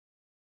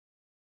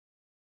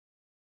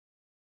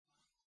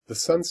The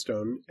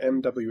Sunstone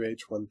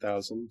MWH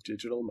 1000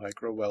 digital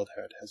micro weld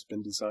head has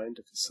been designed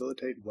to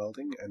facilitate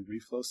welding and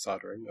reflow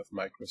soldering of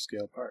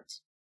micro-scale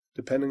parts.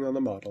 Depending on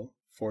the model,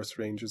 force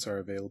ranges are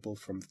available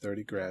from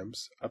 30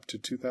 grams up to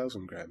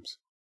 2,000 grams.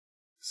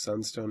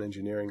 Sunstone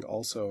Engineering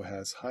also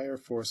has higher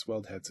force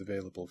weld heads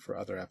available for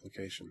other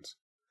applications.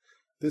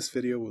 This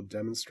video will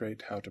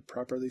demonstrate how to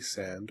properly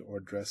sand or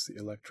dress the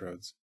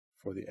electrodes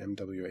for the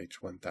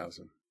MWH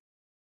 1000.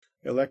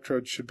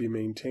 Electrodes should be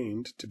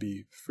maintained to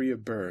be free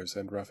of burrs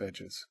and rough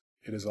edges.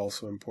 It is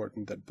also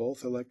important that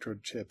both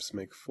electrode tips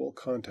make full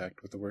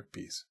contact with the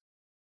workpiece.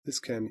 This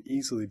can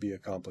easily be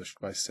accomplished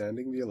by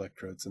sanding the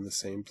electrodes in the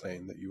same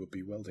plane that you will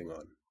be welding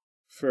on.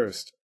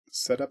 First,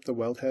 set up the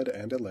weld head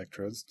and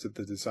electrodes to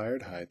the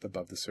desired height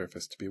above the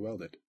surface to be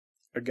welded.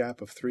 A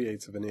gap of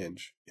 3/8 of an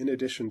inch, in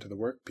addition to the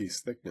workpiece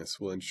thickness,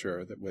 will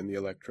ensure that when the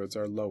electrodes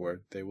are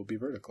lowered, they will be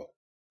vertical.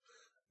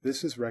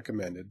 This is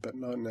recommended but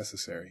not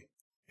necessary.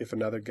 If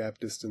another gap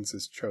distance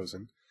is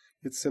chosen,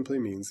 it simply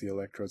means the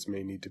electrodes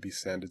may need to be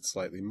sanded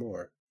slightly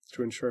more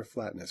to ensure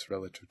flatness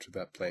relative to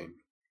that plane.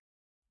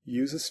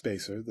 Use a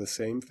spacer the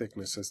same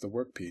thickness as the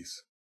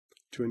workpiece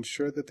to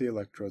ensure that the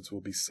electrodes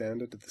will be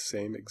sanded at the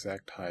same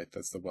exact height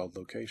as the weld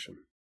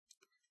location.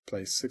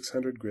 Place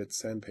 600 grit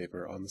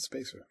sandpaper on the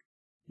spacer.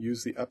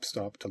 Use the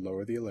upstop to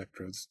lower the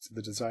electrodes to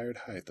the desired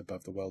height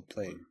above the weld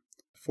plane.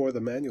 For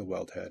the manual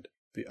weld head,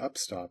 the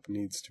upstop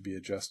needs to be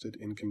adjusted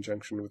in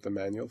conjunction with the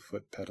manual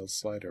foot pedal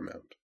slider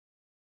mount.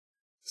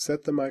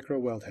 Set the micro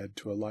weld head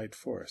to a light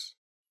force.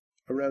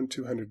 Around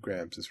 200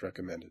 grams is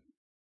recommended.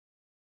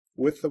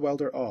 With the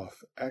welder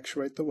off,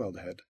 actuate the weld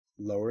head,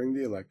 lowering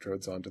the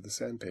electrodes onto the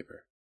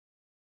sandpaper.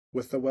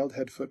 With the weld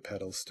head foot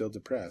pedal still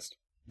depressed,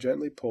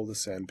 gently pull the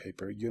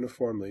sandpaper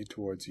uniformly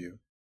towards you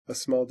a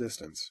small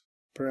distance,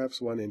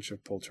 perhaps 1 inch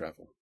of pull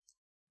travel.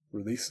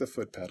 Release the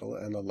foot pedal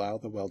and allow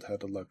the weld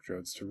head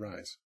electrodes to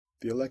rise.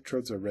 The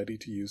electrodes are ready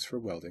to use for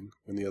welding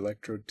when the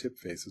electrode tip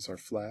faces are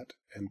flat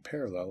and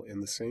parallel in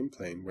the same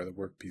plane where the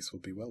workpiece will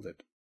be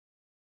welded.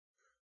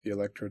 The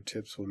electrode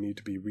tips will need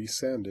to be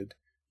resanded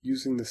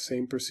using the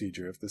same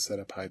procedure if the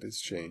setup height is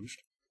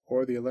changed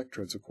or the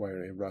electrodes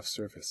acquire a rough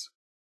surface.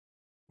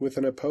 With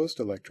an opposed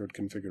electrode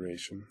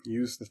configuration,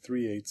 use the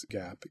 3/8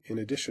 gap in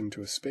addition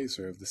to a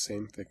spacer of the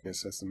same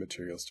thickness as the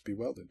materials to be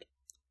welded.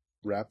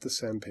 Wrap the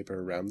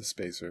sandpaper around the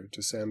spacer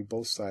to sand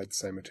both sides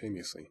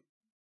simultaneously.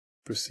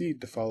 Proceed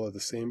to follow the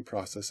same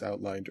process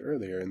outlined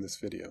earlier in this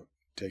video,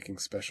 taking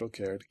special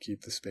care to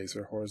keep the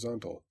spacer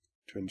horizontal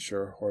to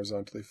ensure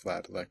horizontally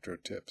flat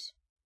electrode tips.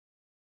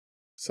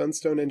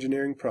 Sunstone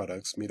Engineering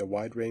products meet a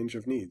wide range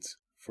of needs.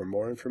 For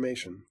more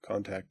information,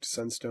 contact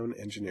Sunstone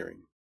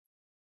Engineering.